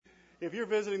If you're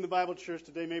visiting the Bible Church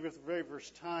today, maybe for the very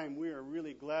first time, we are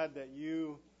really glad that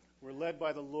you were led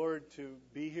by the Lord to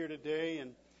be here today.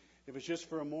 And if it's just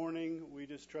for a morning, we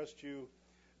just trust you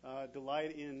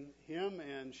delight in Him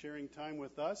and sharing time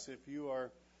with us. If you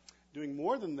are doing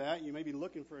more than that, you may be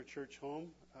looking for a church home.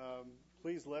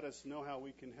 Please let us know how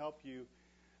we can help you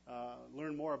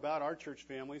learn more about our church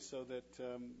family so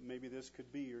that maybe this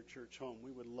could be your church home.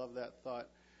 We would love that thought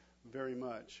very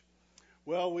much.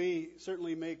 Well, we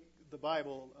certainly make the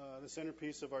Bible the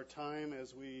centerpiece of our time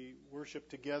as we worship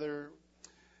together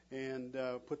and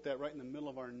put that right in the middle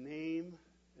of our name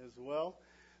as well.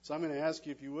 So I'm going to ask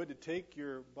you, if you would, to take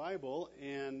your Bible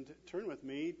and turn with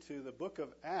me to the book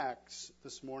of Acts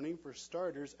this morning. For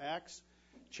starters, Acts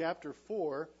chapter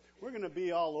 4. We're going to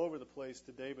be all over the place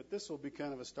today, but this will be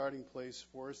kind of a starting place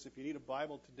for us. If you need a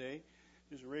Bible today,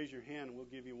 just raise your hand and we'll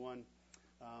give you one.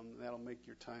 That'll make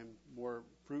your time more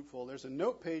fruitful. There's a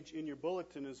note page in your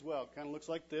bulletin as well. It kind of looks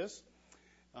like this.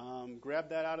 Grab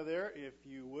that out of there if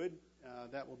you would.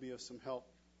 That will be of some help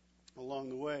along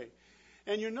the way.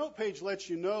 And your note page lets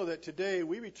you know that today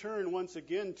we return once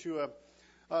again to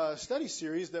a study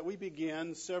series that we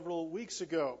began several weeks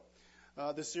ago.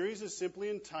 The series is simply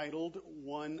entitled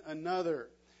One Another.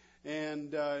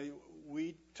 And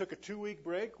we took a 2-week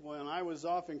break when I was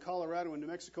off in Colorado and New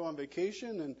Mexico on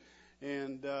vacation,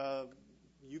 and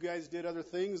you guys did other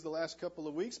things the last couple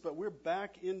of weeks, but we're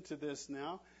back into this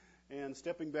now and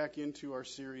stepping back into our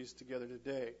series together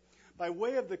today. By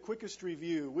way of the quickest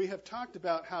review, we have talked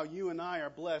about how you and I are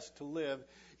blessed to live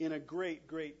in a great,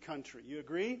 great country. You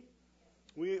agree?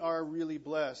 We are really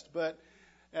blessed. But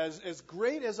as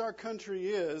great as our country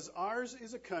is, ours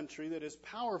is a country that is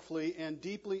powerfully and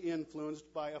deeply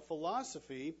influenced by a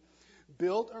philosophy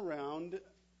built around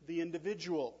the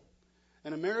individual.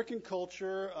 An American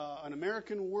culture, an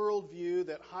American worldview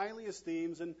that highly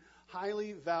esteems and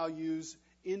highly values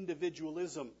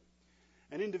individualism.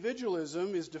 And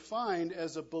individualism is defined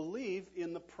as a belief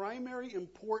in the primary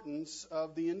importance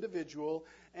of the individual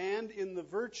and in the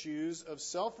virtues of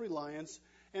self-reliance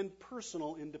and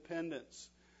personal independence.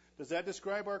 Does that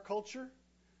describe our culture?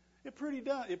 It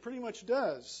pretty much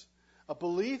does. A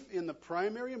belief in the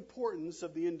primary importance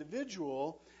of the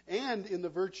individual and in the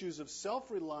virtues of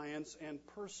self-reliance and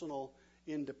personal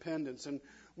independence. And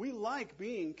we like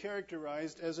being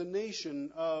characterized as a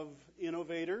nation of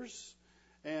innovators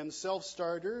and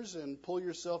self-starters and pull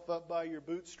yourself up by your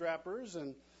bootstrappers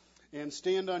and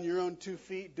stand on your own 2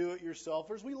 feet,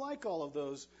 do-it-yourselfers. We like all of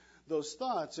those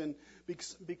thoughts. And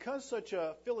because such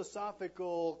a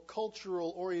philosophical,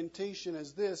 cultural orientation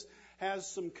as this has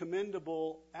some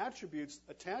commendable attributes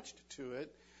attached to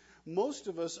it, most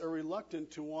of us are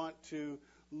reluctant to want to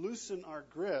loosen our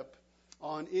grip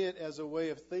on it as a way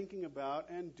of thinking about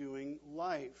and doing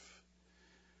life.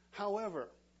 However,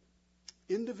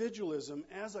 individualism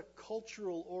as a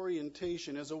cultural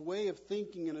orientation, as a way of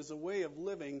thinking and as a way of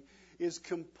living, is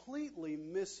completely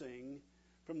missing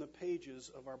from the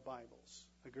pages of our Bibles.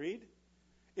 Agreed?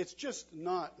 It's just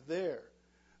not there.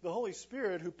 The Holy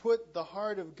Spirit, who put the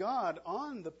heart of God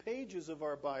on the pages of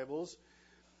our Bibles,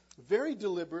 very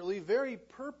deliberately, very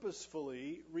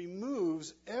purposefully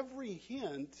removes every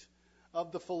hint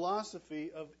of the philosophy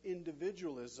of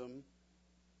individualism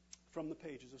from the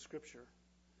pages of Scripture.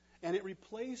 And it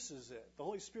replaces it. The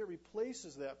Holy Spirit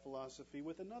replaces that philosophy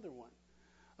with another one.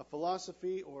 A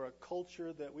philosophy or a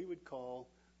culture that we would call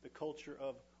the culture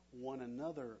of one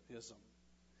anotherism.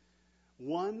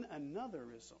 One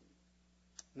anotherism.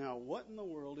 Now, what in the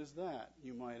world is that,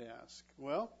 you might ask?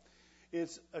 Well,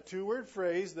 it's a 2-word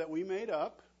phrase that we made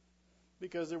up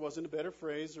because there wasn't a better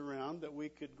phrase around that we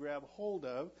could grab hold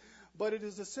of. But it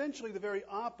is essentially the very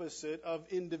opposite of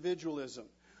individualism.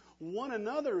 One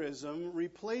anotherism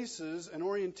replaces an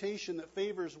orientation that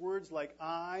favors words like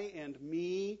I and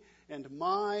me and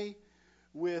my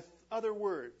with other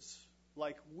words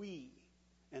like we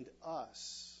and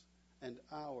us and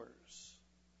ours.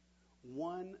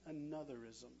 One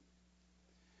anotherism.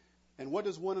 And what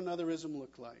does one anotherism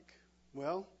look like?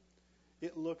 Well,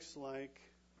 it looks like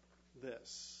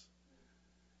this.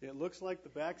 It looks like the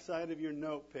backside of your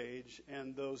note page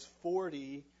and those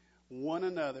 40 one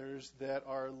another's that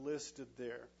are listed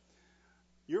there.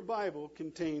 Your Bible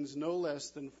contains no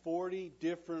less than 40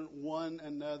 different one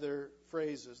another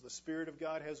phrases. The Spirit of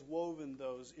God has woven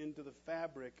those into the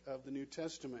fabric of the New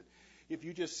Testament. If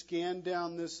you just scan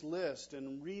down this list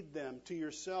and read them to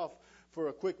yourself for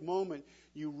a quick moment,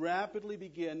 you rapidly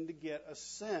begin to get a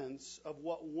sense of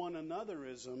what one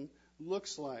anotherism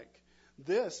looks like.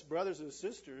 This, brothers and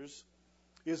sisters,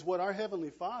 is what our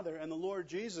Heavenly Father and the Lord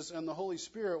Jesus and the Holy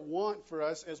Spirit want for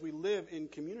us as we live in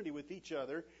community with each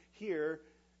other here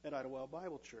at Idlewild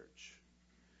Bible Church.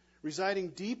 Residing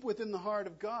deep within the heart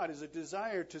of God is a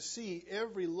desire to see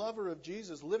every lover of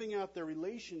Jesus living out their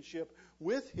relationship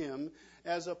with Him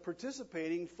as a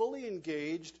participating, fully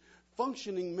engaged,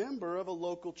 functioning member of a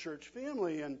local church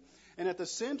family. And at the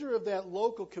center of that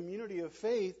local community of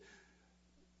faith,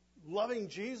 loving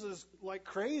Jesus like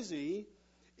crazy,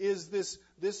 is this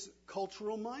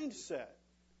cultural mindset,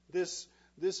 this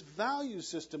value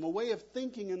system, a way of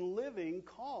thinking and living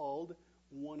called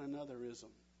one anotherism.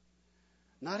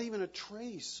 Not even a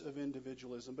trace of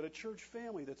individualism, but a church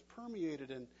family that's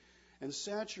permeated and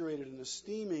saturated in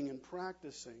esteeming and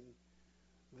practicing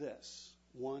this,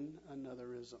 one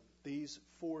anotherism. These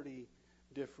 40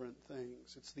 different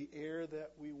things. It's the air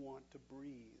that we want to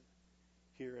breathe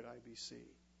here at IBC.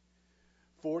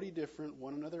 40 different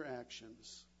one another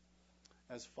actions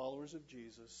as followers of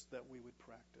Jesus that we would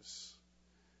practice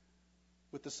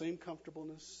with the same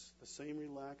comfortableness, the same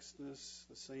relaxedness,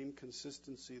 the same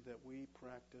consistency that we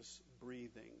practice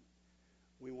breathing.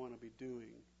 We want to be doing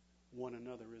one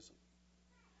anotherism.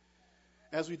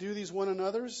 As we do these one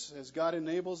another's, as God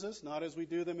enables us, not as we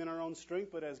do them in our own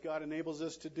strength, but as God enables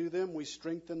us to do them, we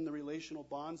strengthen the relational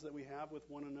bonds that we have with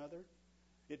one another.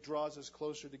 It draws us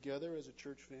closer together as a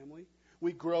church family.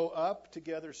 We grow up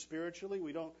together spiritually.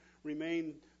 We don't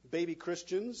remain baby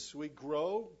Christians. We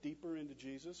grow deeper into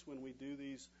Jesus when we do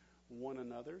these one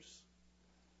another's.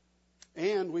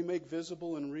 And we make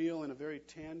visible and real in a very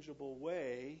tangible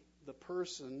way the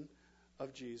person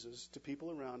of Jesus to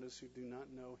people around us who do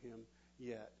not know Him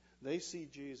yet. They see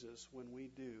Jesus when we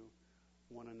do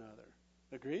one another.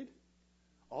 Agreed?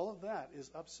 All of that is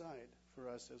upside for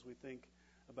us as we think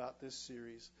about this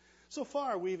series. So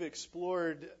far, we've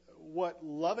explored what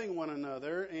loving one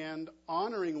another and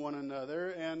honoring one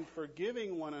another and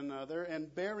forgiving one another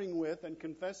and bearing with and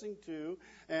confessing to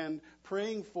and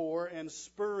praying for and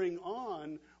spurring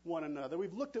on one another.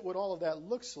 We've looked at what all of that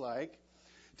looks like.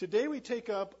 Today we take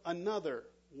up another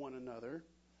one another,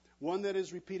 one that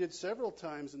is repeated several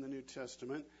times in the New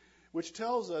Testament, which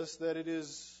tells us that it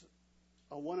is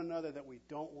a one another that we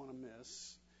don't want to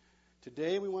miss.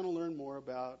 Today we want to learn more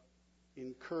about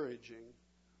encouraging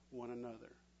one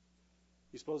another.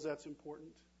 You suppose that's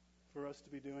important for us to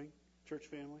be doing, church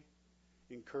family?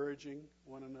 Encouraging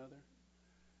one another?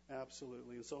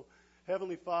 Absolutely. And so,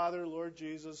 Heavenly Father, Lord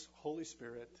Jesus, Holy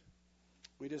Spirit,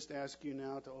 we just ask you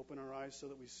now to open our eyes so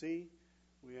that we see.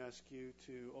 We ask you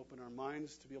to open our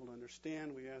minds to be able to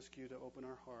understand. We ask you to open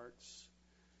our hearts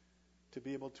to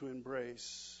be able to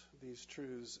embrace these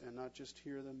truths and not just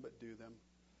hear them, but do them.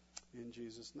 In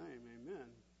Jesus' name, amen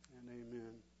and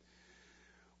amen.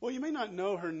 Well, you may not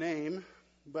know her name,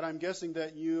 but I'm guessing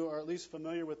that you are at least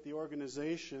familiar with the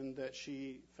organization that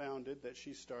she founded, that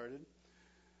she started.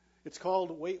 It's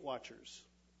called Weight Watchers.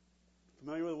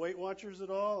 Familiar with Weight Watchers at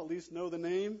all? At least know the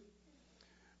name?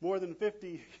 More than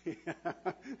 50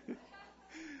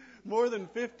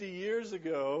 years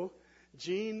ago,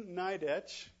 Jean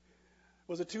Nidetch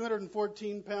was a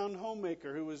 214-pound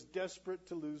homemaker who was desperate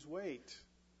to lose weight.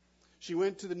 She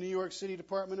went to the New York City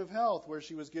Department of Health, where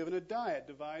she was given a diet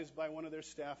devised by one of their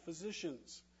staff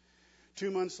physicians.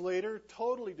 2 months later,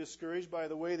 totally discouraged by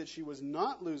the way that she was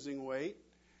not losing weight,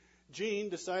 Jean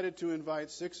decided to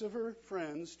invite 6 of her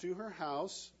friends to her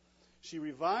house. She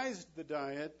revised the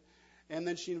diet, and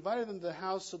then she invited them to the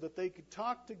house so that they could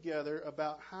talk together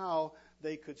about how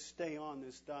they could stay on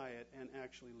this diet and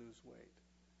actually lose weight.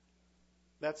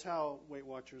 That's how Weight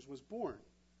Watchers was born.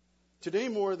 Today,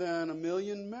 more than 1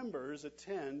 million members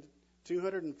attend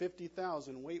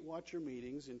 250,000 Weight Watcher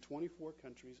meetings in 24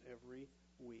 countries every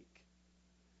week.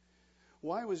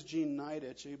 Why was Jean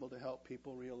Nidetch able to help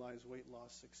people realize weight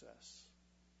loss success?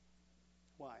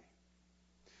 Why?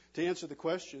 To answer the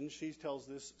question, she tells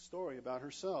this story about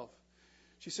herself.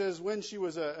 She says when she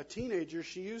was a teenager,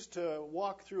 she used to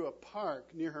walk through a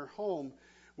park near her home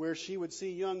where she would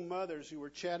see young mothers who were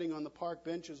chatting on the park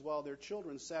benches while their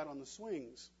children sat on the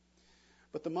swings.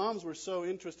 But the moms were so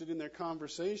interested in their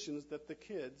conversations that the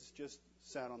kids just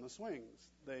sat on the swings.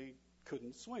 They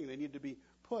couldn't swing. They needed to be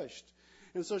pushed.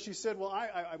 And so she said, well,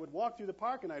 I would walk through the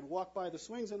park and I'd walk by the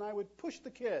swings and I would push the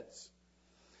kids.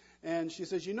 And she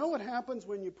says, you know what happens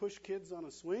when you push kids on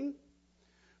a swing?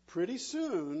 Pretty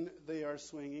soon they are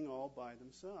swinging all by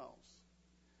themselves.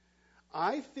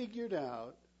 I figured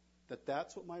out that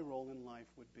that's what my role in life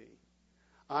would be.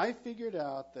 I figured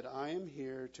out that I am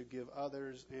here to give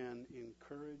others an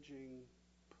encouraging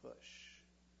push.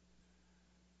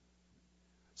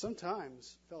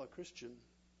 Sometimes, fellow Christian,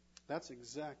 that's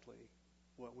exactly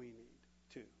what we need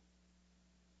too.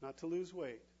 Not to lose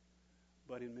weight,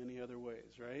 but in many other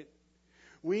ways, right?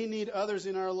 We need others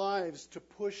in our lives to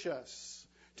push us,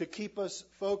 to keep us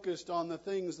focused on the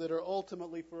things that are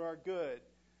ultimately for our good.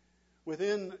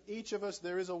 Within each of us,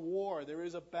 there is a war, there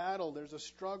is a battle, there's a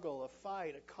struggle, a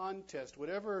fight, a contest,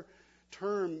 whatever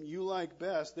term you like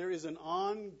best, there is an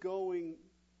ongoing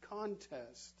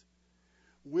contest.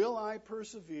 Will I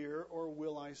persevere or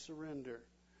will I surrender?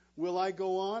 Will I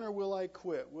go on or will I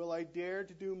quit? Will I dare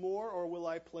to do more or will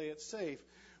I play it safe?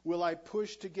 Will I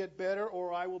push to get better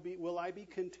or will I be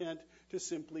content to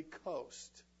simply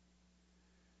coast?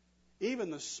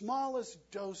 Even the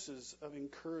smallest doses of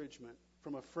encouragement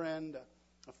from a friend,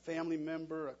 a family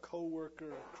member, a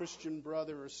coworker, a Christian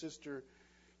brother or sister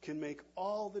can make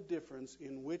all the difference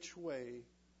in which way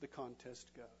the contest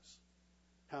goes,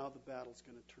 how the battle's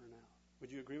going to turn out.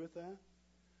 Would you agree with that?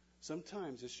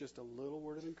 Sometimes it's just a little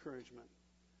word of encouragement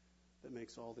that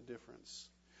makes all the difference.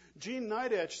 Jean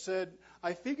Nidetch said,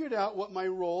 I figured out what my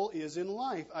role is in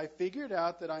life. I figured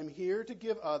out that I'm here to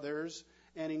give others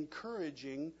an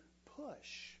encouraging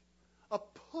push. A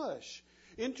push.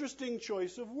 Interesting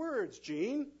choice of words,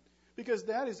 Jean, because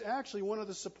that is actually one of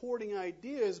the supporting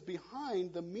ideas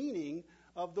behind the meaning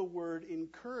of the word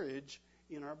encourage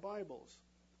in our Bibles.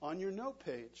 On your note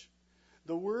page,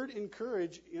 the word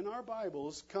encourage in our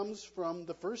Bibles comes from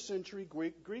the first century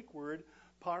Greek word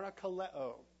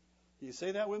parakaleo. Can you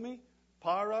say that with me?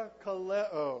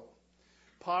 Parakaleo.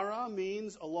 Para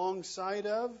means alongside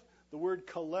of. The word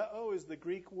kaleo is the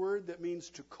Greek word that means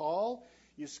to call.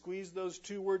 You squeeze those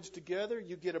two words together,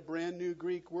 you get a brand new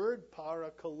Greek word,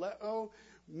 parakaleo,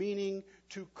 meaning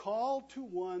to call to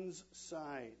one's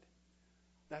side.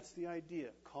 That's the idea,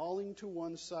 calling to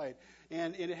one side.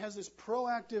 And it has this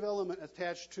proactive element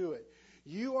attached to it.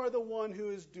 You are the one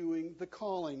who is doing the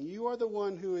calling. You are the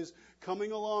one who is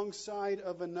coming alongside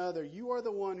of another. You are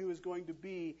the one who is going to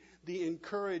be the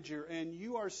encourager. And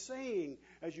you are saying,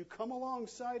 as you come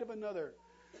alongside of another,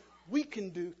 we can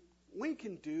do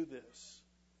this.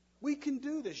 We can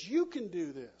do this. You can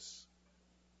do this.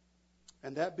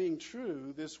 And that being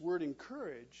true, this word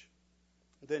encourage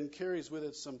then carries with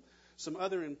it some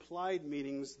other implied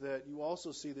meanings that you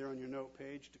also see there on your note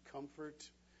page: to comfort,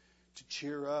 to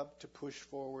cheer up, to push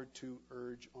forward, to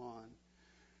urge on.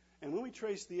 And when we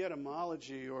trace the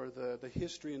etymology or the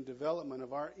history and development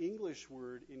of our English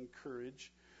word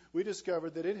encourage, we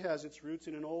discovered that it has its roots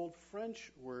in an old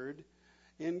French word,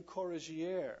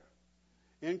 encourager.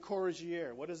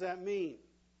 Encourager. What does that mean?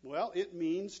 Well, it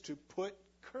means to put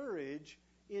courage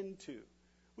into.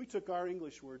 We took our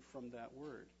English word from that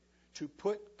word. To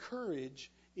put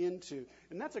courage into.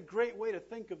 And that's a great way to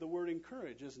think of the word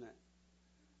encourage, isn't it?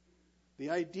 The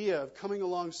idea of coming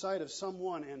alongside of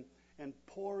someone and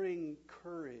pouring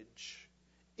courage,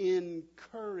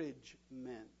 encouragement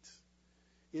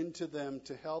into them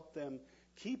to help them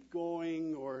keep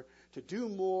going or to do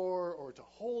more or to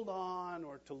hold on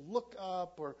or to look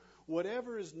up or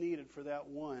whatever is needed for that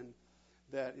one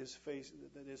that is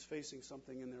facing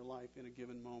something in their life in a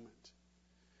given moment.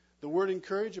 The word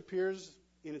encourage appears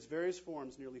in its various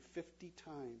forms nearly 50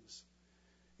 times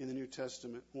in the New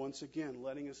Testament, once again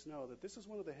letting us know that this is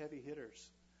one of the heavy hitters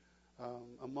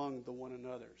among the one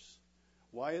another's.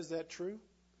 Why is that true?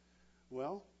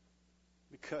 Well,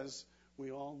 because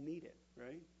we all need it,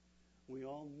 right? We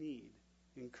all need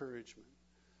encouragement.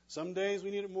 Some days we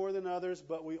need it more than others,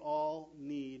 but we all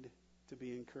need to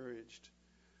be encouraged.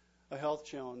 A health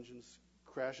challenge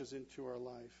crashes into our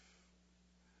life.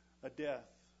 A death.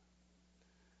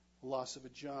 Loss of a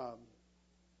job.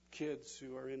 Kids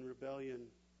who are in rebellion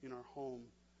in our home.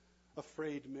 A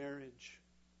frayed marriage.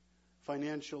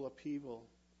 Financial upheaval.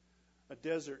 A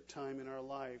desert time in our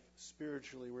life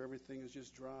spiritually where everything is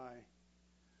just dry.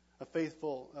 A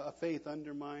faith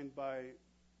undermined by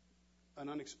an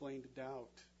unexplained doubt.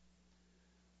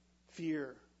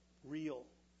 Fear, real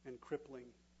and crippling.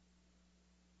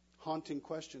 Haunting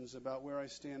questions about where I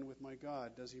stand with my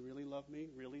God. Does He really love me?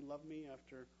 Really love me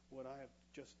after what I have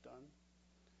just done?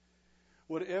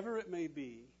 Whatever it may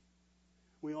be,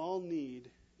 we all need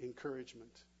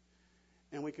encouragement.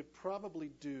 And we could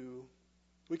probably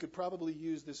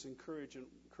use this encouragement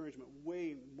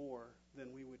way more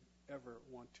than we would ever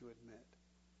want to admit.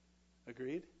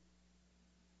 Agreed?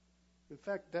 In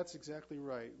fact, that's exactly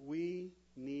right. We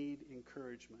need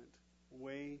encouragement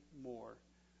way more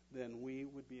than we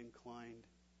would be inclined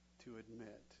to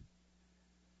admit.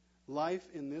 Life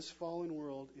in this fallen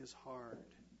world is hard,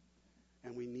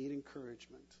 and we need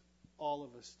encouragement. All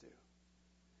of us do.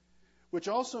 Which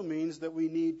also means that we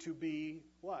need to be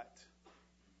what?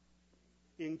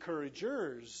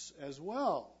 Encouragers as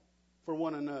well for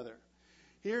one another.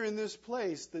 Here in this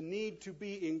place, the need to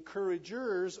be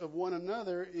encouragers of one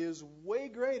another is way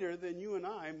greater than you and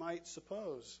I might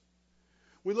suppose.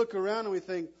 We look around and we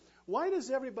think, why does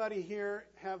everybody here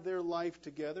have their life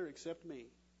together except me?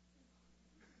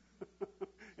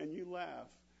 And you laugh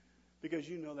because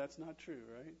you know that's not true,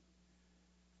 right?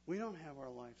 We don't have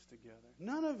our lives together.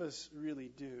 None of us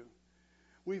really do.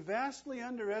 We vastly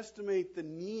underestimate the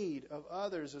need of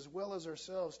others as well as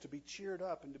ourselves to be cheered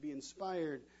up and to be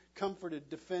inspired, comforted,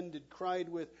 defended, cried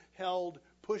with, held,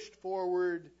 pushed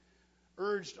forward,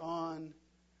 urged on.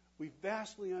 We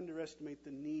vastly underestimate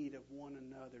the need of one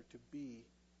another to be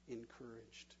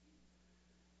encouraged.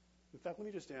 In fact, let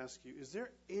me just ask you, is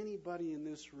there anybody in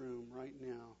this room right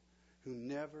now who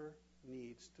never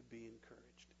needs to be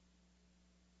encouraged?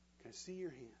 Can I see your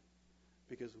hand?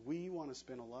 Because we want to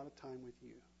spend a lot of time with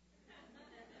you.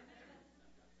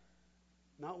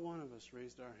 Not one of us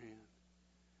raised our hand,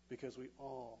 because we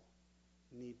all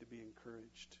need to be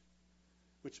encouraged,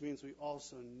 which means we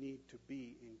also need to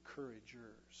be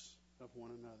encouragers of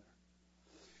one another.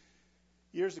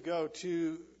 Years ago,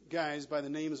 two guys by the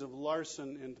names of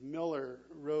Larson and Miller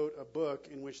wrote a book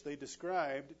in which they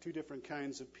described two different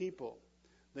kinds of people.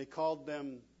 They called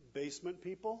them basement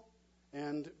people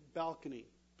and balcony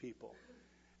people.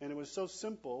 And it was so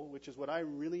simple, which is what I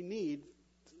really need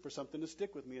for something to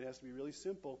stick with me. It has to be really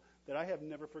simple, that I have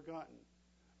never forgotten.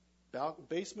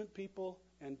 Basement people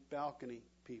and balcony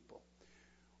people.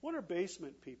 What are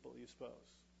basement people, you suppose?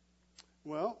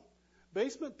 Well,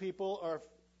 basement people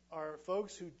are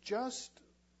folks who just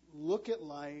look at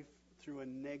life through a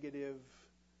negative,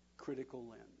 critical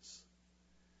lens.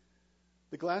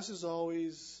 The glass is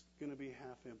always going to be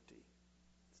half empty.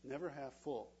 It's never half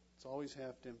full. It's always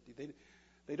half empty.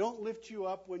 They don't lift you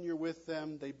up when you're with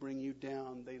them. They bring you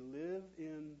down. They live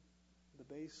in the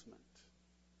basement.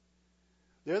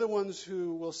 They're the ones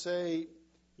who will say,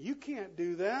 you can't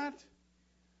do that.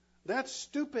 That's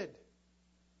stupid.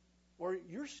 Or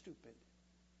you're stupid.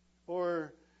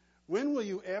 Or when will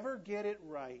you ever get it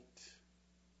right?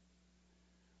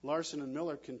 Larson and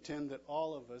Miller contend that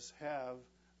all of us have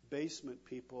basement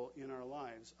people in our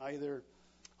lives, either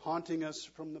haunting us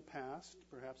from the past,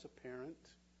 perhaps a parent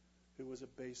who was a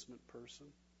basement person,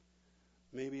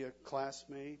 maybe a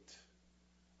classmate,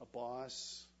 a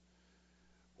boss,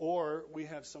 or we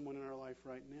have someone in our life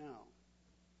right now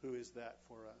who is that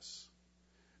for us.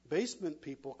 Basement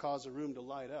people cause a room to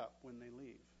light up when they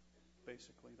leave,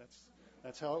 basically.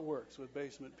 That's how it works with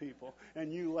basement people.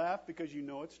 And you laugh because you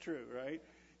know it's true, right?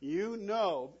 You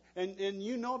know, and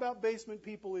you know about basement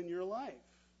people in your life.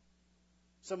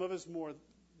 Some of us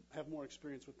have more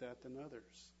experience with that than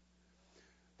others.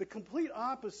 The complete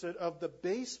opposite of the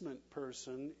basement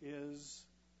person is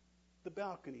the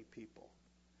balcony people.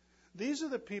 These are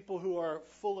the people who are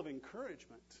full of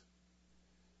encouragement.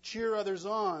 Cheer others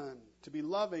on, to be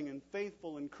loving and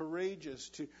faithful and courageous,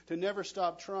 to never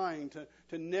stop trying,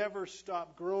 to never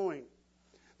stop growing.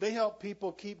 They help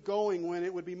people keep going when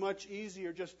it would be much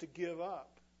easier just to give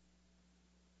up.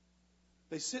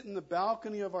 They sit in the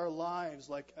balcony of our lives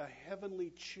like a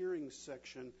heavenly cheering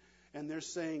section, and they're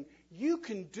saying, you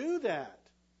can do that.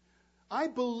 I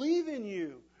believe in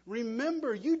you.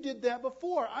 Remember, you did that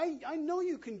before. I know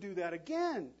you can do that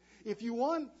again. If you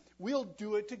want, we'll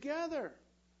do it together.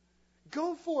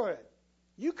 Go for it.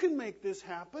 You can make this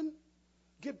happen.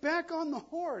 Get back on the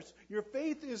horse. Your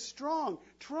faith is strong.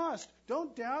 Trust.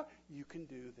 Don't doubt. You can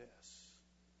do this.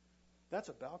 That's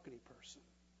a balcony person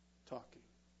talking.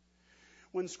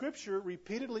 When Scripture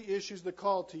repeatedly issues the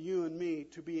call to you and me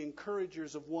to be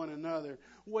encouragers of one another,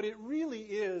 what it really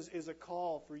is a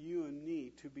call for you and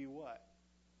me to be what?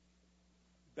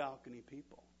 Balcony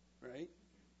people, right?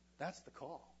 That's the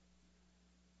call.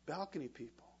 Balcony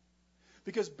people.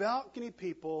 Because balcony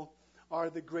people are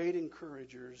the great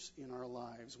encouragers in our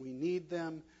lives. We need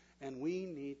them, and we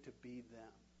need to be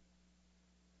them.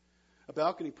 A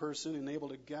balcony person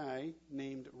enabled a guy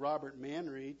named Robert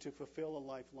Manry to fulfill a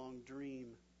lifelong dream.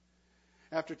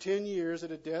 After 10 years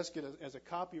at a desk as a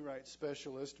copyright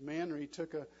specialist, Manry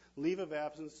took a leave of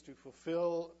absence to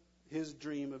fulfill his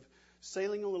dream of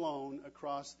sailing alone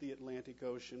across the Atlantic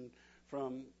Ocean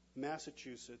from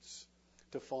Massachusetts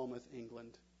to Falmouth,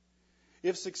 England.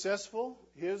 If successful,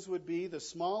 his would be the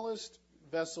smallest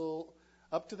vessel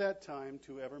up to that time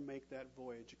to ever make that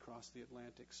voyage across the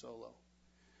Atlantic solo.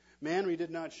 Manry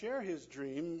did not share his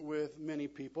dream with many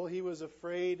people. He was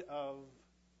afraid of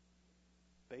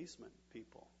basement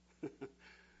people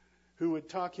who would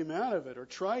talk him out of it or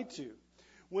try to.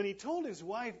 When he told his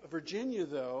wife, Virginia,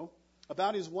 though,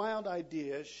 about his wild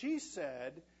idea, she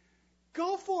said,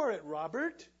 "Go for it,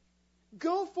 Robert.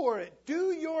 Go for it.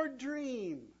 Do your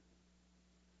dream."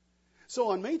 So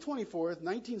on May 24th,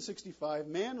 1965,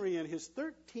 Manry and his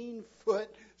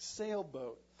 13-foot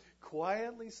sailboat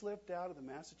quietly slipped out of the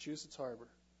Massachusetts harbor.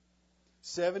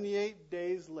 78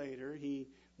 days later, he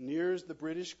nears the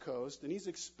British coast, and he's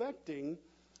expecting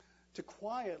to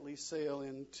quietly sail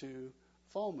into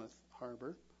Falmouth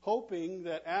Harbor, hoping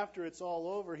that after it's all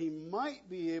over, he might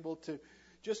be able to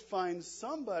just find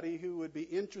somebody who would be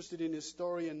interested in his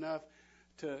story enough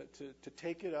to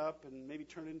take it up and maybe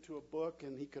turn it into a book,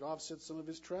 and he could offset some of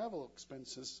his travel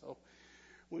expenses. So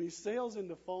when he sails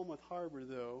into Falmouth Harbor,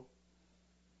 though,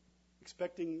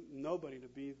 expecting nobody to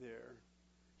be there,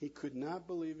 he could not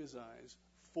believe his eyes.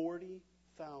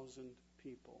 40,000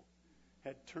 people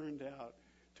had turned out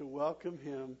to welcome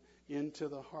him into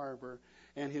the harbor,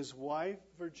 and his wife,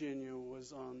 Virginia,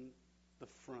 was on the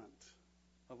front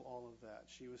of all of that.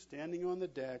 She was standing on the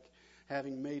deck,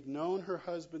 having made known her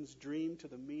husband's dream to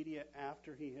the media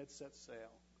after he had set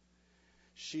sail.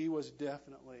 She was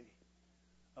definitely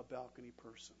a balcony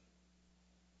person.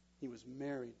 He was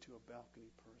married to a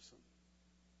balcony person.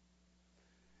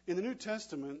 In the New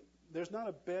Testament, there's not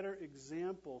a better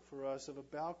example for us of a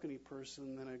balcony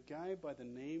person than a guy by the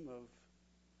name of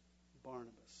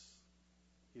Barnabas.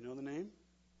 You know the name?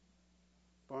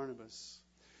 Barnabas.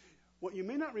 What you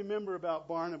may not remember about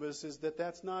Barnabas is that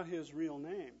that's not his real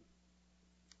name.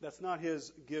 That's not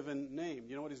his given name.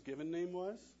 You know what his given name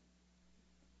was?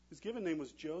 His given name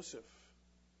was Joseph.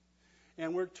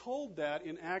 And we're told that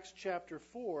in Acts chapter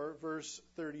 4, verse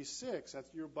 36.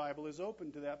 That's, your Bible is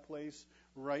open to that place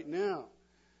right now.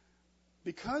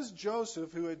 Because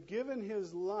Joseph, who had given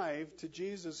his life to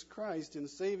Jesus Christ in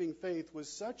saving faith,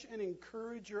 was such an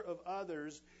encourager of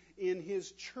others in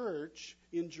his church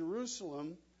in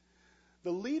Jerusalem,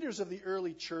 the leaders of the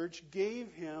early church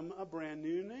gave him a brand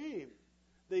new name.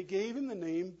 They gave him the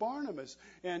name Barnabas.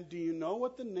 And do you know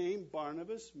what the name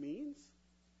Barnabas means?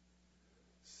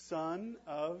 Son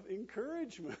of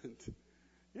encouragement.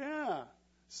 Yeah,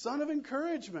 son of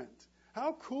encouragement.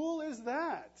 How cool is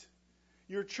that?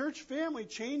 Your church family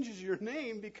changes your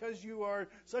name because you are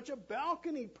such a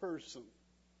balcony person.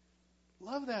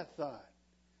 Love that thought.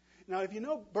 Now, if you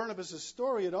know Barnabas'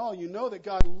 story at all, you know that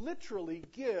God literally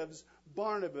gives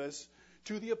Barnabas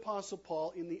to the Apostle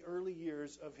Paul in the early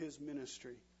years of his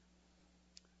ministry.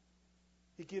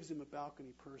 He gives him a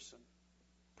balcony person,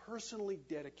 personally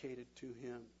dedicated to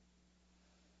him.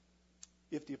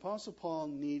 If the Apostle Paul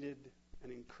needed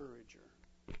an encourager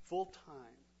full-time,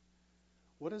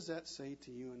 what does that say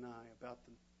to you and I about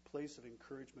the place of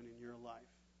encouragement in your life,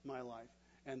 my life,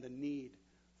 and the need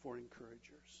for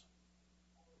encouragers?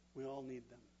 We all need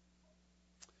them.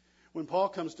 When Paul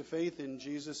comes to faith in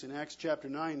Jesus in Acts chapter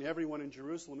 9, everyone in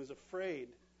Jerusalem is afraid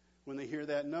when they hear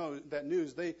that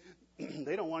news. They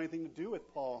don't want anything to do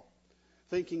with Paul,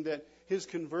 thinking that his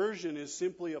conversion is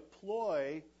simply a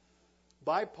ploy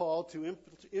by Paul to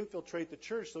infiltrate the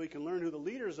church so he can learn who the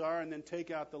leaders are and then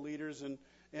take out the leaders and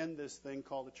end this thing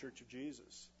called the Church of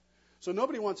Jesus. So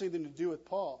nobody wants anything to do with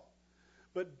Paul.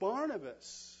 But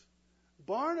Barnabas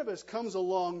comes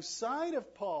alongside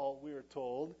of Paul, we are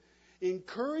told,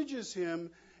 encourages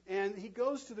him, and he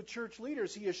goes to the church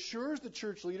leaders. He assures the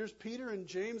church leaders, Peter and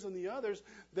James and the others,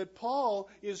 that Paul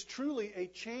is truly a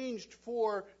changed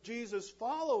for Jesus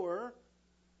follower,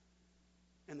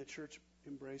 and the church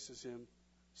embraces him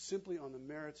simply on the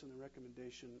merits and the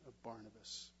recommendation of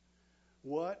Barnabas.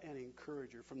 What an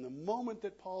encourager. From the moment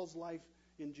that Paul's life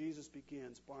in Jesus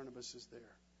begins, Barnabas is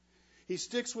there. He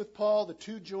sticks with Paul. The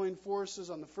two join forces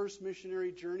on the first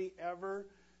missionary journey ever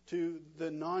to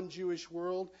the non-Jewish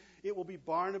world. It will be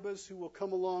Barnabas who will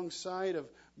come alongside of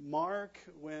Mark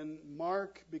when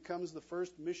Mark becomes the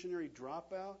first missionary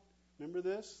dropout. Remember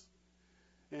this?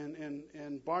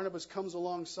 And Barnabas comes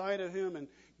alongside of him and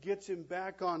gets him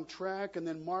back on track. And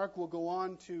then Mark will go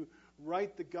on to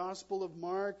write the Gospel of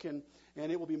Mark. And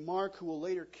it will be Mark who will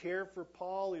later care for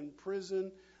Paul in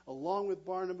prison along with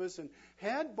Barnabas. And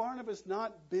had Barnabas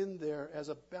not been there as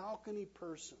a balcony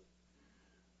person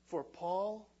for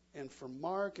Paul and for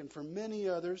Mark and for many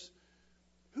others,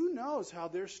 who knows how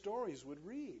their stories would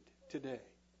read today?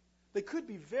 They could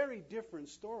be very different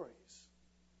stories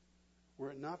were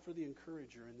it not for the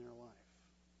encourager in their life.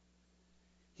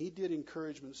 He did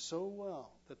encouragement so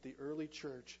well that the early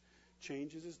church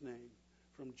changes his name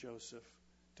from Joseph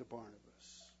to Barnabas.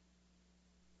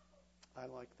 I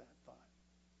like that thought.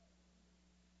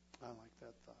 I like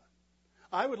that thought.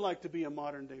 I would like to be a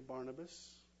modern-day Barnabas.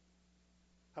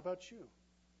 How about you?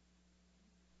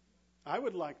 I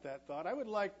would like that thought. I would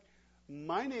like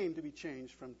my name to be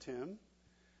changed from Tim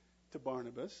to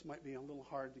Barnabas. Might be a little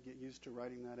hard to get used to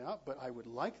writing that out, but I would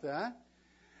like that.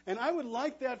 And I would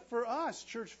like that for us,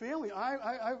 church family.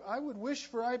 I would wish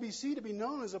for IBC to be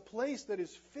known as a place that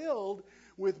is filled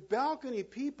with balcony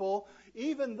people,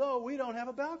 even though we don't have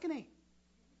a balcony.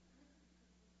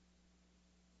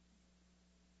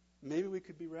 Maybe we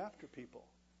could be rafter people.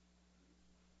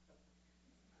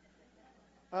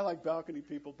 I like balcony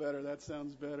people better. That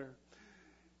sounds better.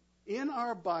 In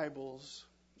our Bibles,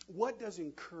 what does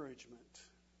encouragement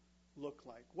look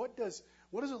like? What does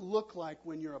it look like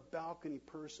when you're a balcony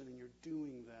person and you're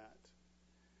doing that?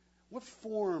 What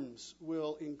forms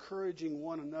will encouraging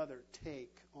one another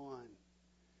take on?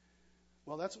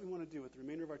 Well, that's what we want to do with the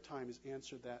remainder of our time, is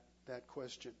answer that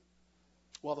question.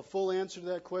 While the full answer to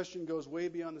that question goes way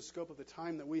beyond the scope of the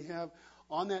time that we have,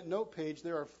 on that note page,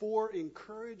 there are 4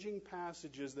 encouraging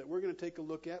passages that we're going to take a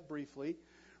look at briefly,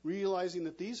 realizing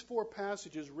that these 4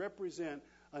 passages represent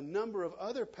a number of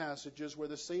other passages where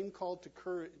the same call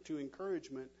to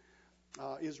encouragement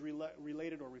is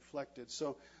related or reflected.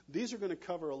 So these are going to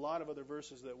cover a lot of other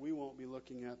verses that we won't be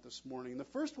looking at this morning. The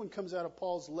first one comes out of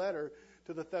Paul's letter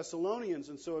to the Thessalonians.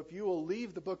 And so if you will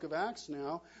leave the book of Acts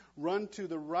now, run to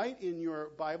the right in your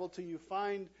Bible till you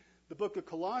find the book of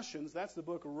Colossians. That's the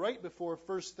book right before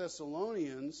 1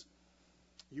 Thessalonians.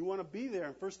 You want to be there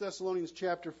in 1 Thessalonians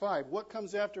chapter 5. What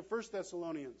comes after 1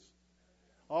 Thessalonians?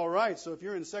 All right, so if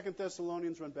you're in 2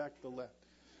 Thessalonians, run back to the left.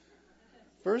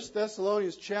 1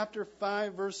 Thessalonians chapter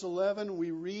 5, verse 11,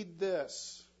 we read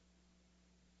this.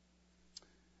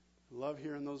 I love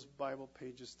hearing those Bible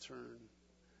pages turn.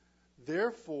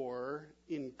 Therefore,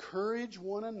 encourage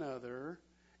one another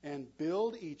and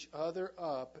build each other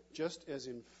up, just as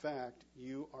in fact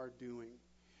you are doing.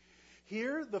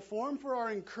 Here, the form for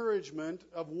our encouragement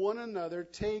of one another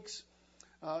takes,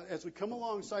 as we come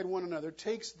alongside one another,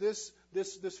 takes this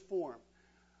form.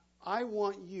 I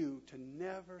want you to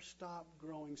never stop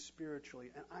growing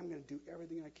spiritually, and I'm going to do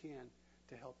everything I can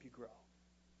to help you grow.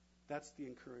 That's the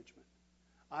encouragement.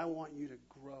 I want you to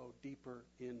grow deeper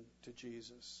into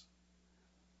Jesus.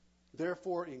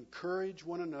 Therefore, encourage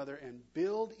one another and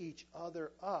build each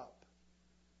other up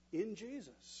in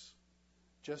Jesus,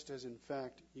 just as in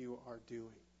fact you are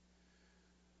doing.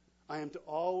 I am to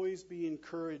always be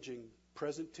encouraging.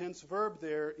 Present tense verb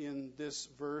there in this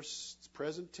verse. It's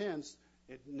present tense.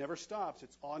 It never stops.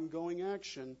 It's ongoing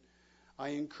action. I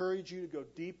encourage you to go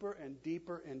deeper and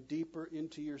deeper and deeper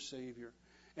into your Savior.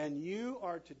 And you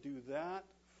are to do that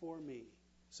for me,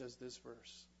 says this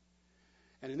verse.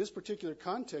 And in this particular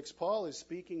context, Paul is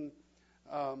speaking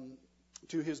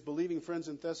to his believing friends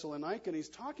in Thessalonica, and he's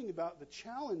talking about the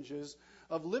challenges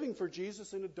of living for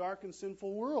Jesus in a dark and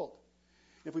sinful world.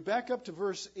 If we back up to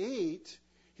verse 8,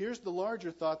 here's the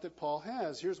larger thought that Paul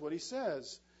has. Here's what he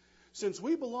says. Since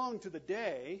we belong to the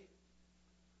day,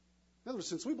 in other words,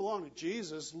 since we belong to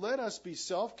Jesus, let us be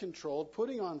self-controlled,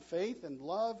 putting on faith and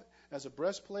love as a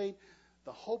breastplate,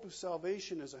 the hope of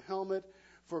salvation as a helmet.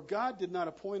 For God did not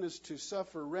appoint us to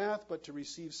suffer wrath, but to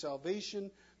receive salvation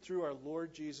through our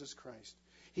Lord Jesus Christ.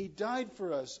 He died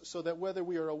for us so that whether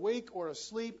we are awake or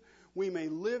asleep, we may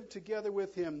live together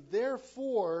with him.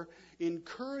 Therefore,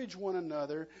 encourage one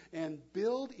another and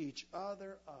build each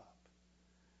other up,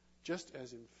 just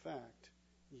as in fact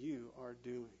you are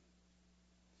doing.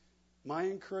 My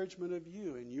encouragement of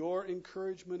you and your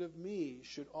encouragement of me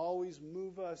should always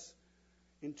move us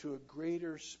into a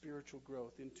greater spiritual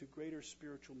growth, into greater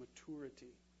spiritual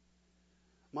maturity.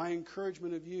 My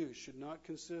encouragement of you should not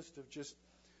consist of just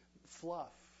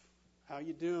fluff. How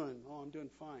you doing? Oh, I'm doing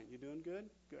fine. You doing good?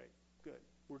 Great. Good.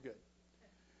 We're good.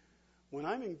 When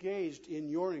I'm engaged in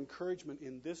your encouragement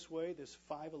in this way, this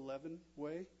 5:11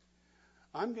 way,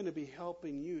 I'm going to be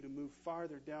helping you to move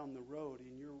farther down the road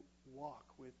in your walk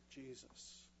with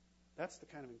Jesus. That's the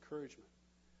kind of encouragement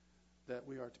that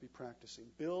we are to be practicing.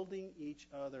 Building each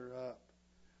other up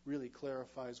really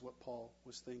clarifies what Paul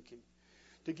was thinking.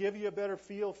 To give you a better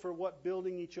feel for what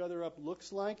building each other up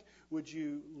looks like, would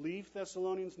you leave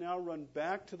Thessalonians now, run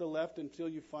back to the left until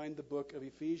you find the book of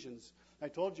Ephesians. I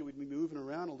told you we'd be moving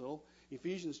around a little.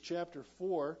 Ephesians chapter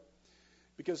 4,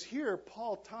 because here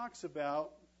Paul talks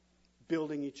about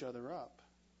building each other up.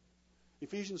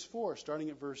 Ephesians 4, starting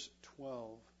at verse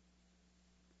 12.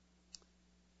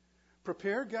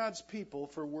 Prepare God's people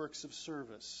for works of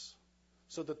service,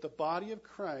 so that the body of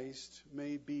Christ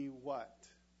may be what?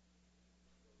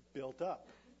 Built up.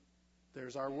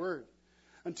 There's our word.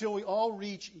 Until we all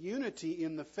reach unity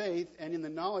in the faith and in the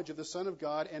knowledge of the Son of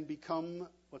God and become,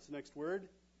 what's the next word?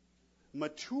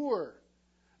 Mature,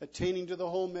 attaining to the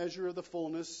whole measure of the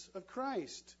fullness of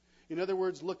Christ. In other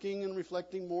words, looking and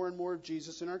reflecting more and more of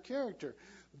Jesus in our character.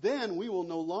 Then we will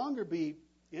no longer be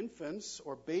infants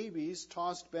or babies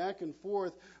tossed back and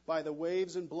forth by the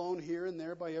waves and blown here and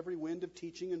there by every wind of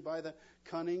teaching and by the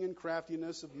cunning and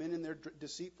craftiness of men in their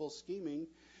deceitful scheming.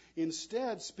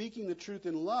 Instead, speaking the truth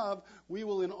in love, we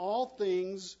will in all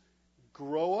things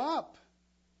grow up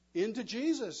into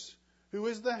Jesus, who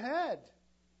is the head.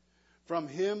 From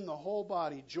him, the whole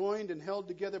body, joined and held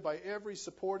together by every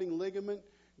supporting ligament,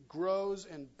 grows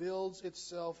and builds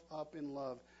itself up in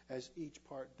love as each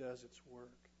part does its work.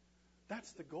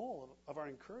 That's the goal of our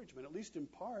encouragement, at least in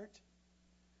part,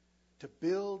 to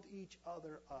build each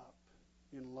other up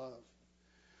in love.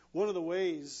 One of the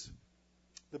ways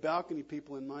the balcony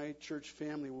people in my church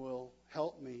family will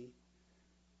help me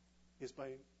is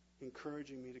by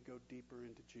encouraging me to go deeper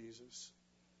into Jesus.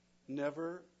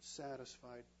 Never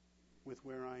satisfied with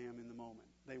where I am in the moment.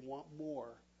 They want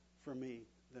more for me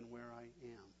than where I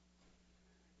am.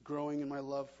 Growing in my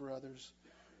love for others,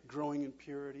 growing in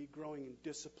purity, growing in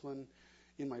discipline,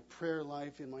 in my prayer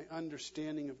life, in my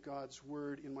understanding of God's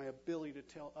Word, in my ability to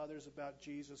tell others about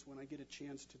Jesus when I get a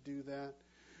chance to do that,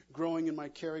 growing in my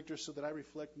character so that I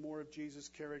reflect more of Jesus'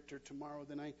 character tomorrow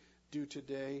than I do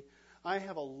today. I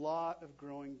have a lot of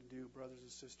growing to do, brothers and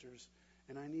sisters,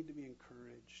 and I need to be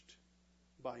encouraged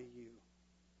by you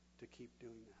to keep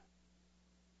doing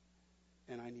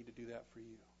that. And I need to do that for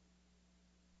you.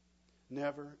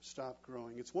 Never stop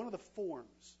growing. It's one of the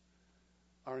forms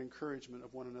our encouragement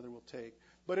of one another will take.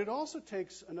 But it also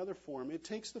takes another form. It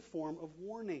takes the form of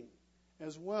warning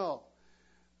as well.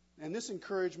 And this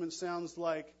encouragement sounds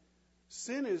like,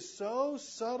 sin is so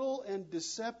subtle and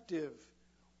deceptive.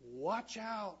 Watch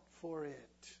out for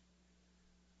it.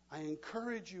 I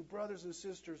encourage you, brothers and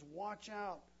sisters, watch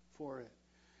out for it.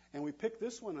 And we pick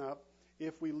this one up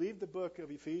if we leave the book of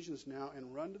Ephesians now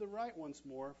and run to the right once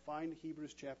more, find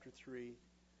Hebrews chapter 3.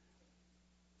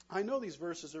 I know these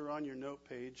verses are on your note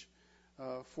page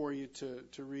for you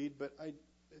to read, but I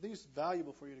think it's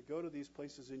valuable for you to go to these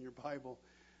places in your Bible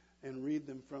and read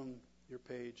them from your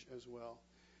page as well.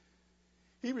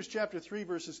 Hebrews chapter 3,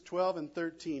 verses 12 and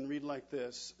 13 read like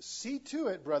this. See to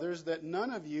it, brothers, that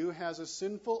none of you has a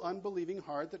sinful, unbelieving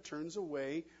heart that turns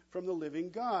away from the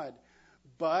living God.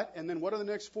 But, and then what are the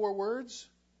next four words?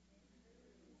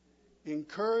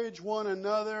 Encourage one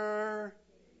another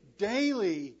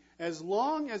daily, as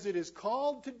long as it is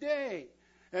called today.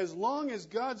 As long as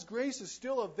God's grace is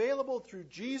still available through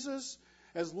Jesus,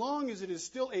 as long as it is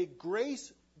still a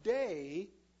grace day,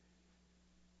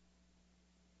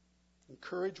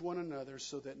 encourage one another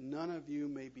so that none of you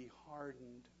may be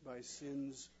hardened by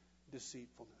sin's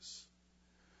deceitfulness.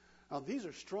 Now, these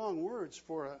are strong words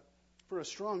for a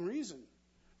strong reason.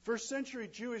 First century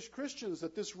Jewish Christians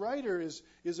that this writer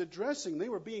is addressing, they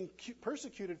were being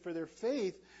persecuted for their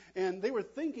faith, and they were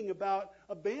thinking about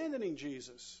abandoning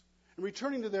Jesus and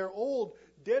returning to their old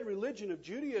dead religion of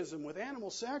Judaism with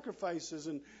animal sacrifices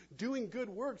and doing good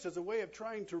works as a way of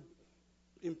trying to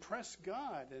impress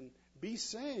God and be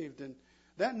saved. And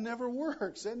that never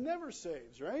works. That never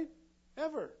saves, right?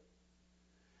 Ever.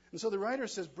 And so the writer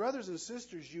says, brothers and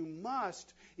sisters, you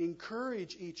must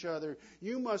encourage each other.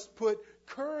 You must put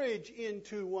courage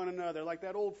into one another, like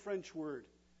that old French word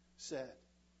said.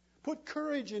 Put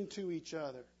courage into each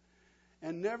other.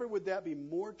 And never would that be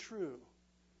more true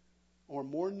or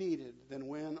more needed than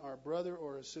when our brother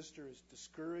or a sister is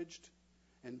discouraged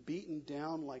and beaten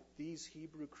down like these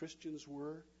Hebrew Christians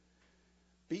were,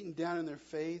 beaten down in their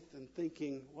faith and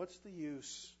thinking, what's the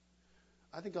use?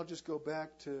 I think I'll just go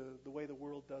back to the way the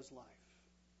world does life.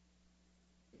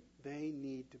 They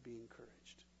need to be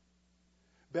encouraged.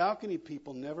 Balcony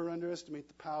people never underestimate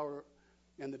the power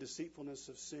and the deceitfulness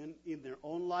of sin in their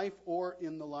own life or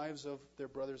in the lives of their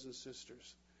brothers and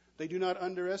sisters. They do not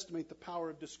underestimate the power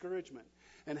of discouragement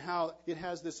and how it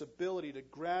has this ability to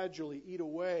gradually eat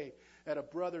away at a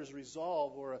brother's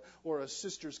resolve or a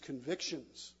sister's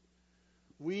convictions.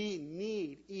 We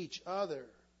need each other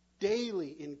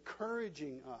daily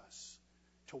encouraging us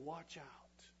to watch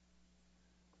out.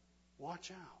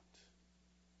 Watch out.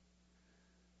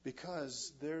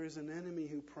 Because there is an enemy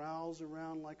who prowls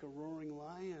around like a roaring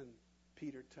lion,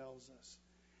 Peter tells us.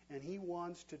 And he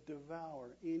wants to devour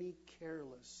any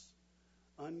careless,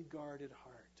 unguarded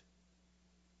heart.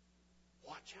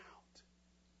 Watch out.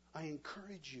 I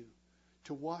encourage you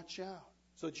to watch out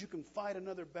so that you can fight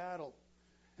another battle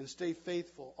and stay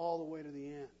faithful all the way to the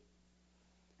end.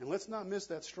 And let's not miss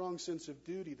that strong sense of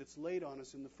duty that's laid on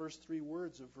us in the first three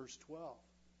words of verse 12.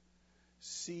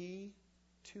 See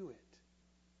to it.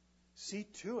 See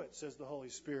to it, says the Holy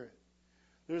Spirit.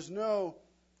 There's no,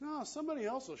 somebody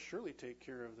else will surely take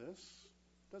care of this.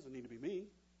 It doesn't need to be me.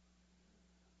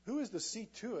 Who is the see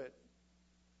to it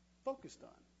focused on?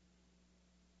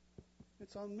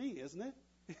 It's on me, isn't it?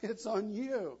 It's on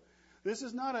you. This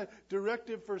is not a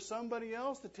directive for somebody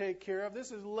else to take care of.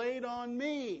 This is laid on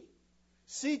me.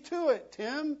 See to it,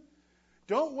 Tim.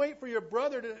 Don't wait for your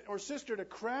brother or sister to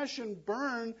crash and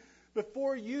burn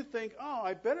before you think, oh,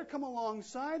 I better come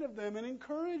alongside of them and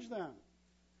encourage them.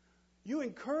 You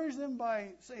encourage them by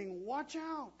saying, watch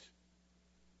out.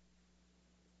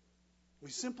 We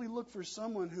simply look for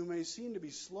someone who may seem to be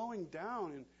slowing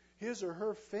down in his or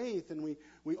her faith, and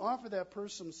we offer that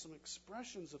person some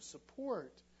expressions of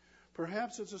support.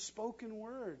 Perhaps it's a spoken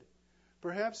word.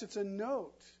 Perhaps it's a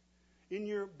note. In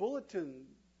your bulletin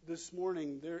this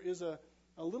morning, there is a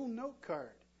little note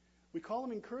card. We call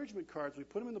them encouragement cards. We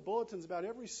put them in the bulletins about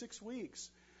every 6 weeks.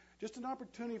 Just an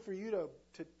opportunity for you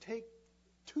to take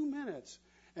 2 minutes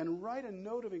and write a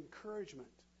note of encouragement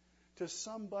to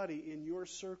somebody in your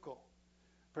circle.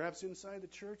 Perhaps inside the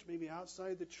church, maybe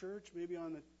outside the church, maybe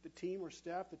on the team or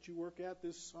staff that you work at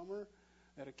this summer,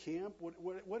 at a camp,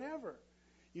 whatever.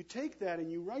 You take that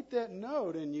and you write that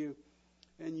note and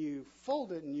you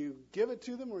fold it and you give it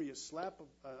to them, or you slap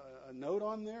a note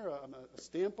on there, a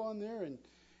stamp on there,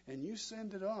 and you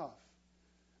send it off.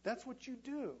 That's what you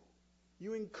do.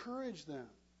 You encourage them.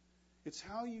 It's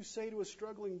how you say to a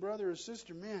struggling brother or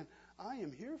sister, man, I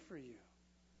am here for you.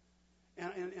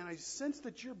 And I sense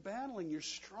that you're battling, you're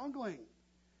struggling.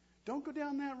 Don't go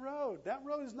down that road. That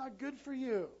road is not good for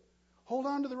you. Hold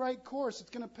on to the right course. It's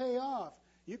going to pay off.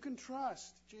 You can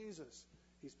trust Jesus.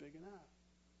 He's big enough.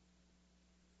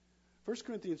 1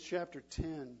 Corinthians chapter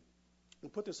 10. We'll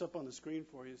put this up on the screen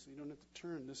for you so you don't have to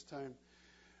turn this time.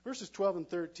 Verses 12 and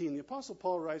 13. The Apostle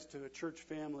Paul writes to a church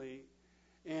family,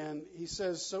 and he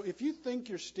says, so if you think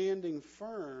you're standing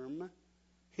firm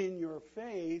in your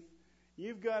faith,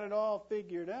 you've got it all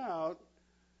figured out,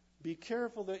 be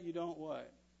careful that you don't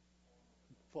what?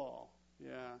 Fall.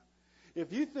 Yeah.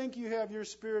 If you think you have your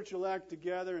spiritual act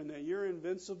together and that you're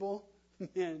invincible,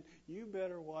 man, you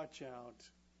better watch out.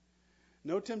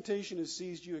 No temptation has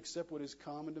seized you except what is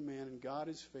common to man, and God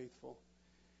is faithful.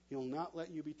 He'll not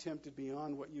let you be tempted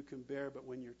beyond what you can bear, but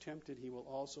when you're tempted, He will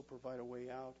also provide a way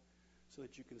out so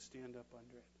that you can stand up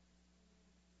under it.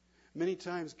 Many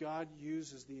times God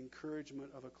uses the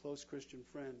encouragement of a close Christian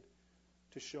friend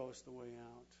to show us the way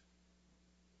out.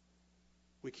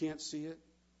 We can't see it,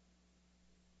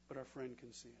 but our friend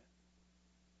can see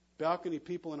it. Balcony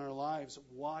people in our lives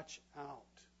watch out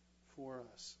for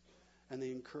us, and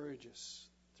they encourage us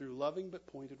through loving but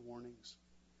pointed warnings.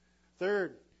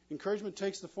 Third, encouragement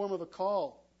takes the form of a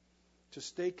call to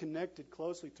stay connected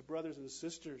closely to brothers and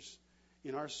sisters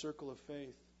in our circle of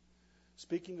faith.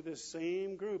 Speaking to this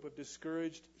same group of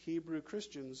discouraged Hebrew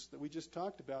Christians that we just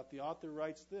talked about, the author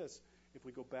writes this. If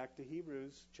we go back to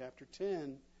Hebrews chapter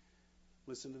 10,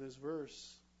 listen to this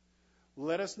verse.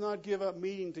 Let us not give up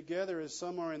meeting together as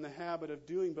some are in the habit of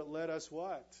doing, but let us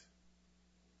what?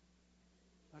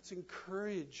 Let's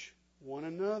encourage one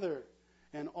another,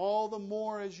 and all the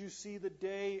more as you see the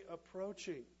day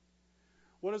approaching.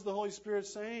 What is the Holy Spirit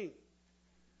saying?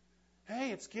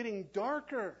 Hey, it's getting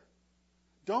darker.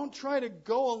 Don't try to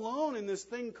go alone in this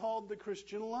thing called the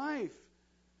Christian life.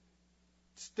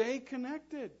 Stay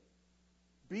connected.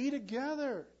 Be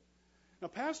together. Now,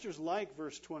 pastors like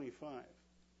verse 25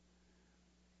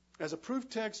 as a proof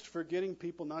text for getting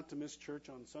people not to miss church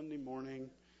on Sunday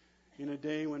morning in a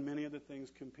day when many other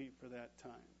things compete for that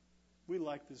time. We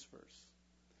like this verse.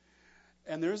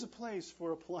 And there's a place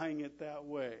for applying it that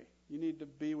way. You need to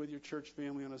be with your church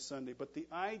family on a Sunday. But the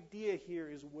idea here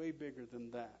is way bigger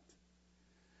than that.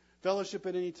 Fellowship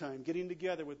at any time, getting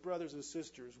together with brothers and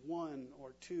sisters, 1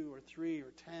 or 2 or 3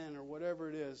 or 10 or whatever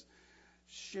it is,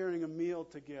 sharing a meal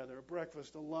together, a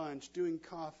breakfast, a lunch, doing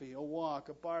coffee, a walk,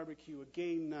 a barbecue, a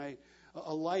game night,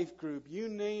 a life group, you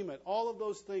name it. All of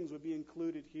those things would be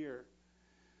included here.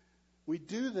 We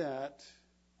do that.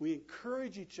 We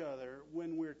encourage each other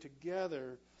when we're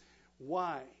together.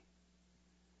 Why?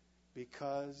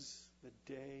 Because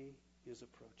the day is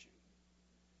approaching.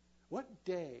 What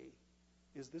day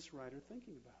is this writer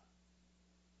thinking about?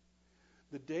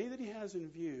 The day that he has in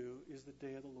view is the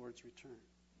day of the Lord's return.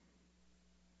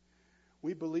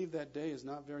 We believe that day is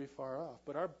not very far off,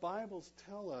 but our Bibles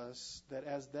tell us that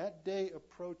as that day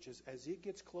approaches, as it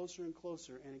gets closer and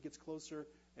closer, and it gets closer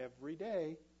every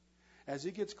day, as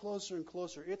it gets closer and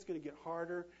closer, it's going to get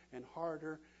harder and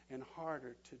harder and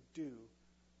harder to do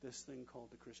this thing called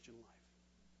the Christian life.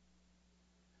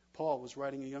 Paul was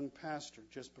writing a young pastor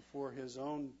just before his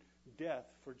own death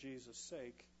for Jesus'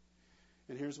 sake.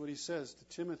 And here's what he says to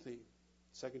Timothy,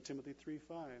 2 Timothy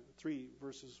 3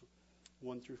 verses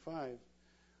 1 through 5.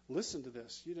 Listen to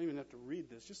this. You don't even have to read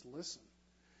this. Just listen.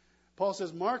 Paul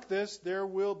says, mark this, there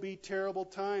will be terrible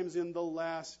times in the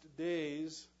last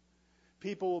days.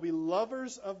 People will be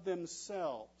lovers of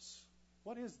themselves.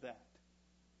 What is that?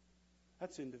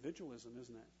 That's individualism,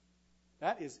 isn't it?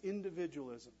 That is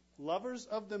individualism. Lovers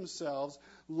of themselves,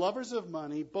 lovers of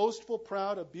money, boastful,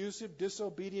 proud, abusive,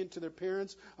 disobedient to their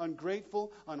parents,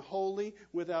 ungrateful, unholy,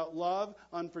 without love,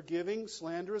 unforgiving,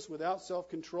 slanderous, without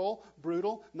self-control,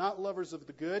 brutal, not lovers of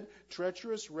the good,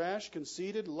 treacherous, rash,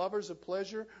 conceited, lovers of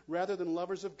pleasure rather than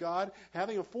lovers of God,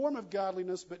 having a form of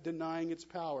godliness but denying its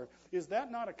power. Is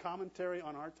that not a commentary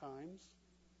on our times?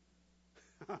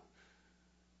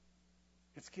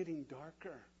 It's getting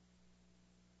darker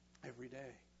every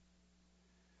day.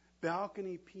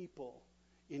 Balcony people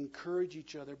encourage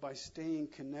each other by staying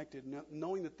connected,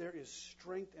 knowing that there is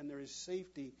strength and there is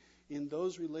safety in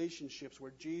those relationships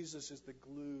where Jesus is the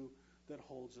glue that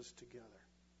holds us together.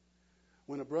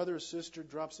 When a brother or sister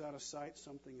drops out of sight,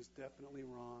 something is definitely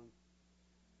wrong.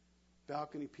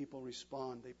 Balcony people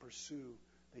respond. They pursue.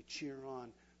 They cheer on.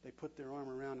 They put their arm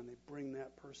around and they bring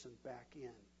that person back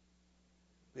in.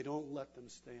 They don't let them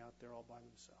stay out there all by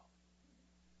themselves.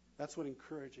 That's what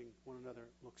encouraging one another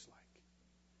looks like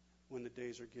when the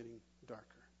days are getting darker.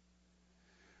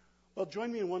 Well,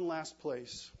 join me in one last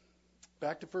place.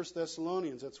 Back to 1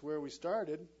 Thessalonians. That's where we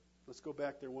started. Let's go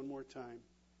back there one more time.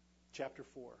 Chapter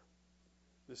 4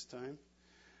 this time.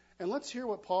 And let's hear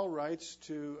what Paul writes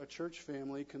to a church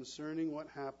family concerning what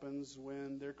happens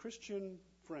when their Christian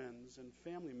friends and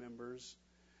family members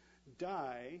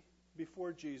die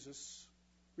before Jesus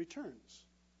returns.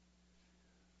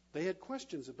 They had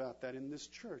questions about that in this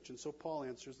church, and so Paul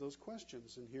answers those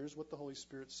questions. And here's what the Holy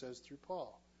Spirit says through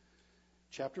Paul.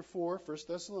 Chapter 4, 1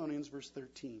 Thessalonians, verse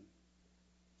 13.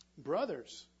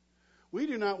 Brothers, we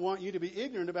do not want you to be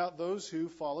ignorant about those who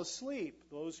fall asleep,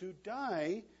 those who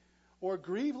die, or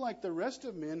grieve like the rest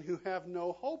of men who have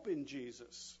no hope in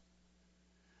Jesus.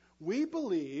 We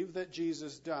believe that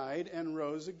Jesus died and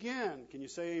rose again. Can you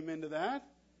say amen to that?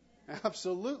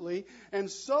 Absolutely. And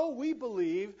so we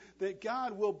believe that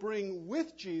God will bring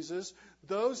with Jesus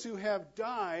those who have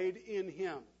died in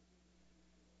him.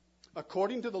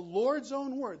 According to the Lord's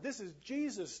own word. This is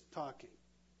Jesus talking.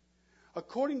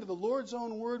 According to the Lord's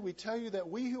own word, we tell you that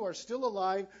we who are still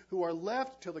alive, who are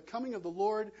left till the coming of the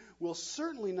Lord, will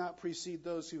certainly not precede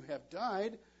those who have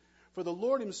died. For the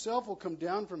Lord himself will come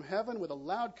down from heaven with a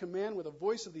loud command, with a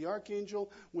voice of the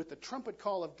archangel, with the trumpet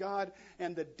call of God,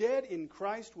 and the dead in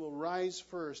Christ will rise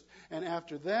first. And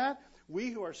after that, we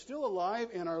who are still alive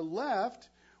and are left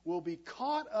will be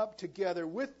caught up together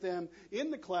with them in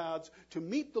the clouds to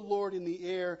meet the Lord in the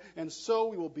air, and so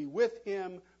we will be with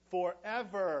him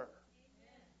forever.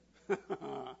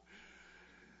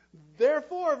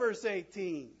 Therefore, verse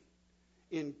 18,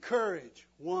 encourage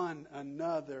one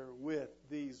another with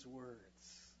these words.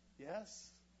 Yes?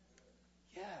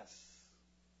 Yes.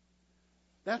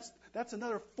 That's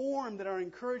another form that our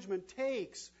encouragement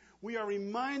takes. We are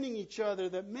reminding each other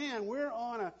that, man,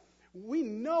 we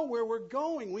know where we're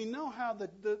going. We know how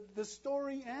the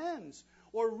story ends,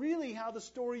 or really how the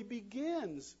story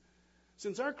begins.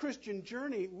 Since our Christian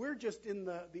journey, we're just in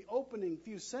the opening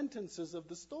few sentences of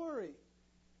the story.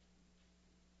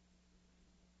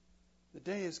 The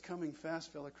day is coming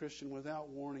fast, fellow Christian, without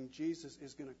warning. Jesus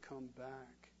is going to come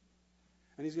back.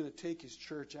 And he's going to take his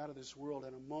church out of this world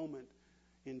at a moment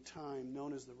in time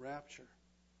known as the rapture.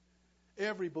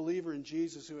 Every believer in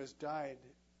Jesus who has died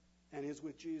and is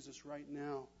with Jesus right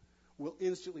now will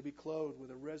instantly be clothed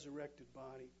with a resurrected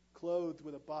body, clothed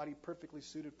with a body perfectly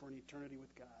suited for an eternity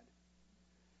with God.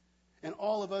 And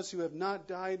all of us who have not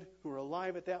died, who are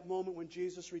alive at that moment when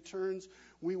Jesus returns,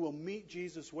 we will meet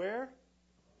Jesus where?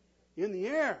 In the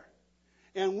air.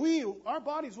 And our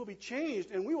bodies will be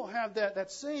changed, and we will have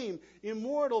that same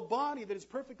immortal body that is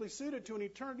perfectly suited to an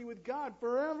eternity with God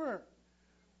forever.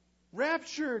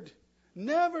 Raptured,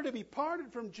 never to be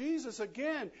parted from Jesus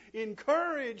again.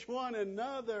 Encourage one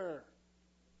another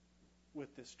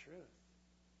with this truth.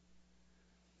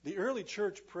 The early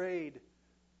church prayed,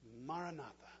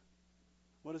 Maranatha.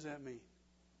 What does that mean?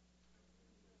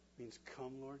 It means,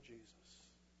 come, Lord Jesus.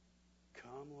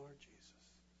 Come, Lord Jesus.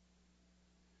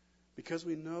 Because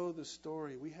we know the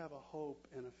story, we have a hope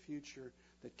and a future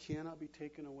that cannot be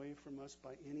taken away from us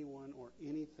by anyone or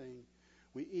anything.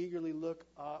 We eagerly look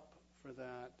up for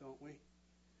that, don't we?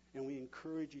 And we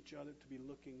encourage each other to be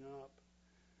looking up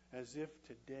as if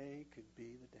today could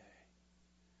be the day.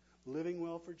 Living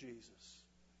well for Jesus,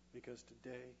 because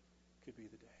today could be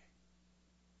the day.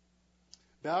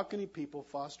 Balcony people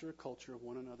foster a culture of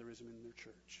one anotherism in their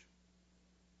church.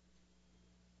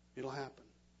 It'll happen.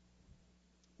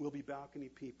 We'll be balcony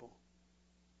people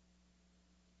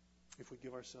if we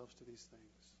give ourselves to these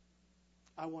things.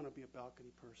 I want to be a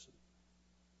balcony person.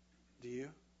 Do you?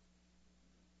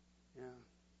 Yeah.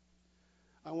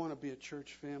 I want to be a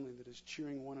church family that is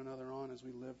cheering one another on as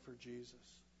we live for Jesus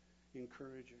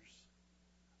encouragers.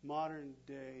 Modern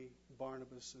day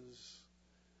Barnabases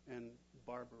and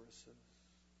Barbaresses.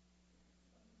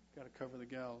 Got to cover the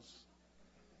gals.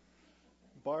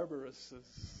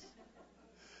 Barbaresses.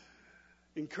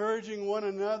 Encouraging one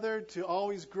another to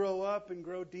always grow up and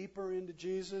grow deeper into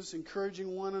Jesus.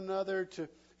 Encouraging one another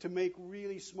to make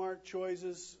really smart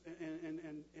choices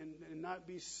and not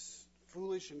be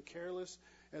foolish and careless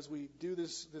as we do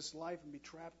this life and be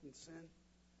trapped in sin.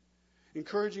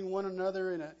 Encouraging one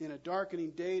another in a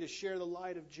darkening day to share the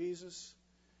light of Jesus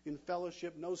in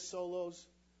fellowship. No solos.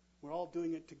 We're all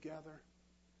doing it together.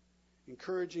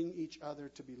 Encouraging each other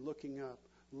to be looking up,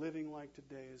 living like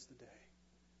today is the day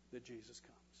that Jesus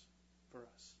comes for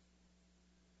us.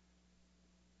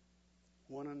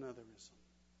 One anotherism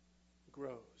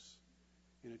grows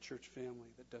in a church family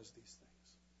that does these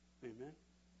things. Amen?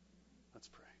 Let's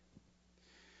pray.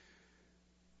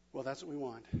 Well, that's what we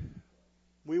want.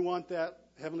 We want that,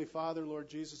 Heavenly Father, Lord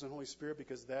Jesus, and Holy Spirit,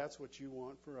 because that's what you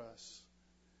want for us.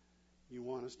 You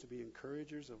want us to be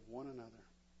encouragers of one another.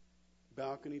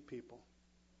 Balcony people.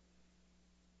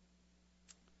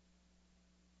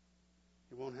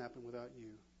 It won't happen without you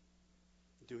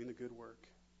doing the good work.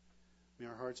 May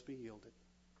our hearts be yielded.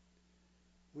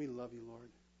 We love you, Lord.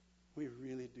 We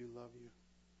really do love you.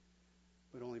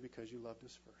 But only because you loved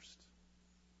us first.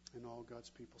 And all God's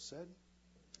people said,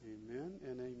 amen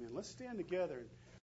and amen. Let's stand together.